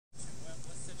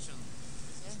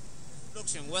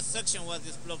section? What section was the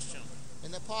explosion?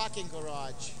 In the parking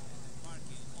garage.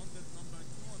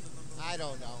 I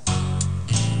don't know.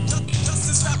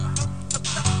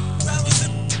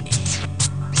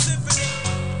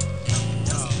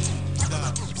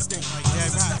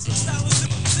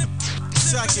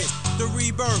 Check it, the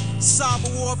rebirth,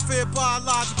 cyber warfare,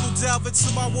 biological, delve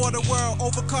into my water world,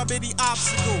 overcome any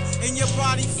obstacle. In your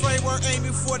body framework,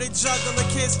 aiming for the juggler.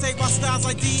 Kids take my styles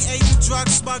like DA, you drug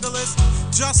smugglers.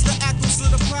 Just the echoes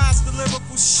of the past, the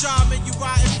lyrical shaman. You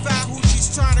riding fat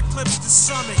hoochies trying to clip the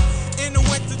summit. In the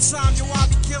winter time, you I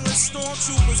be killing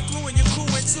stormtroopers, gluing your crew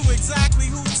into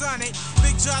exactly who done it.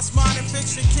 Big just modern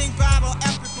fiction, king battle,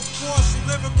 epic proportion,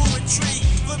 lyrical intrigue,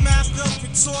 the master of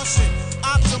contortion,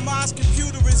 optimized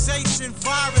computerization,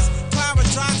 virus,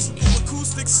 paradoxical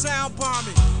acoustic sound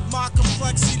bombing. My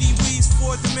complexity weaves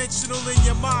four-dimensional in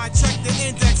your mind. Check the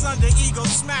index under ego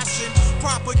smashing,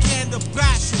 propaganda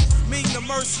bashing, mean the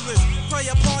merciless, prey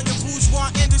upon your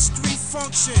bourgeois industry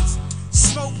functions.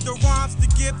 Smoke the rhymes to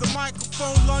give the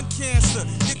microphone lung cancer.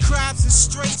 Your crabs is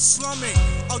straight slumming.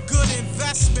 A good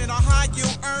investment, a high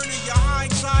yield earning. Your high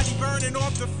anxiety burning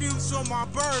off the fumes on my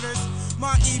burners.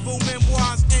 My evil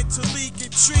memoirs interleak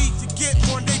intrigue to get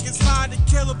more niggas high to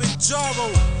kill a Jaro.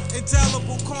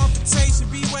 Indelible confrontation,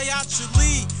 be way out your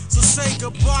league. So say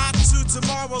goodbye to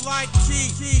tomorrow like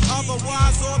key.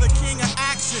 Otherwise, all the king of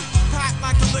action. Packed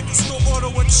like a liquor store order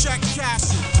with check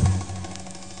cashing.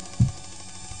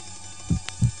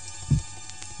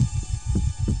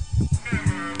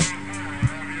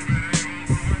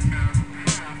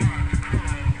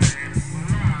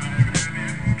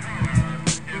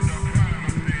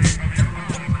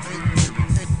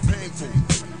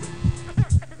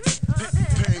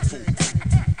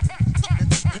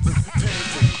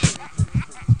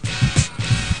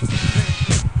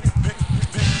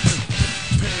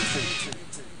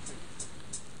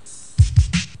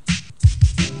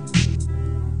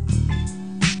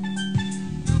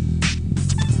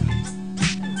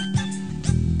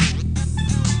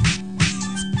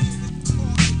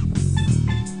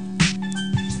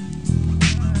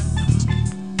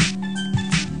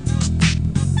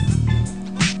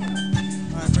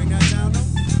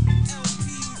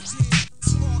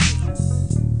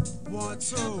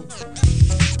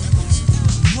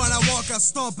 When I walk, I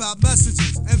stomp out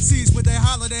messages. MCs with their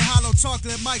hollow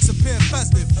chocolate mics appear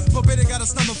festive. Forbidden got a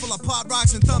stomach full of pop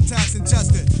rocks and thumbtacks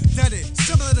ingested. Deaded,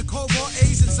 similar to Cold War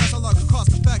Asians, that's a lot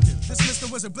cost effective. This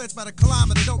Mr. Wizard blitz by the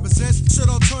kilometer, don't resist. Should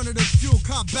alternative fuel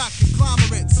combat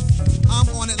conglomerates. I'm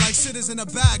on it like shit is in a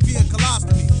bag via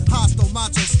colostomy. Hostile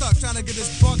macho stuck trying to get his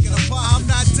bunk in a pot. I'm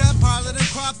not dead, pilot and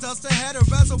crop dust ahead of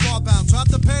reservoir bound. Drop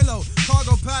the payload,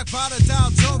 cargo pack by the Dow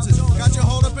Joneses. Got you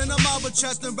hold up in the mouth with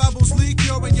chest and rebels leak.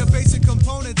 You're in your basic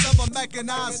components of a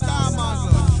mechanized style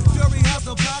modeler. Fury has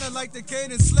no pattern like the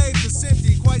cadence slave to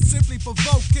Simply. Quite simply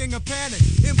provoking a panic,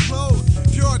 implode.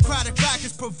 Bureaucratic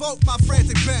backers provoke my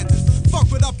frantic bandits.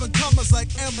 Fuck with up and comers like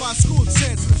NY school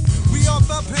chancellors. We all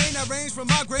felt pain that ranged from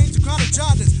migraine to chronic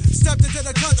jaundice. Stepped into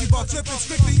the country while flipping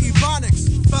strictly ebonics.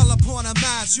 Fell upon a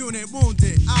mass unit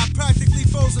wounded. I practically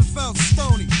froze and felt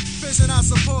stony. Vision I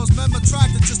suppose, men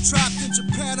attracted, just trapped in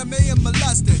Japan, I may have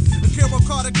molested. The hero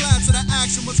caught a glance of the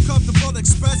action was comfortable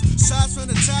expressed. Shots from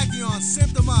the tachyon,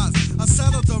 symptomized. I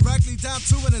settled directly down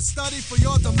to it and studied for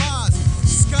your demise.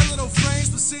 Skeletal frames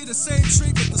proceed the same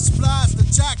treatment, the splash, the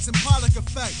Jackson Pollock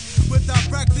effect. With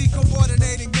directly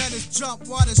coordinating menace, jump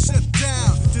while the ship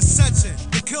down. Dissension,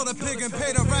 to kill the pig and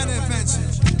pay the rent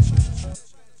invention.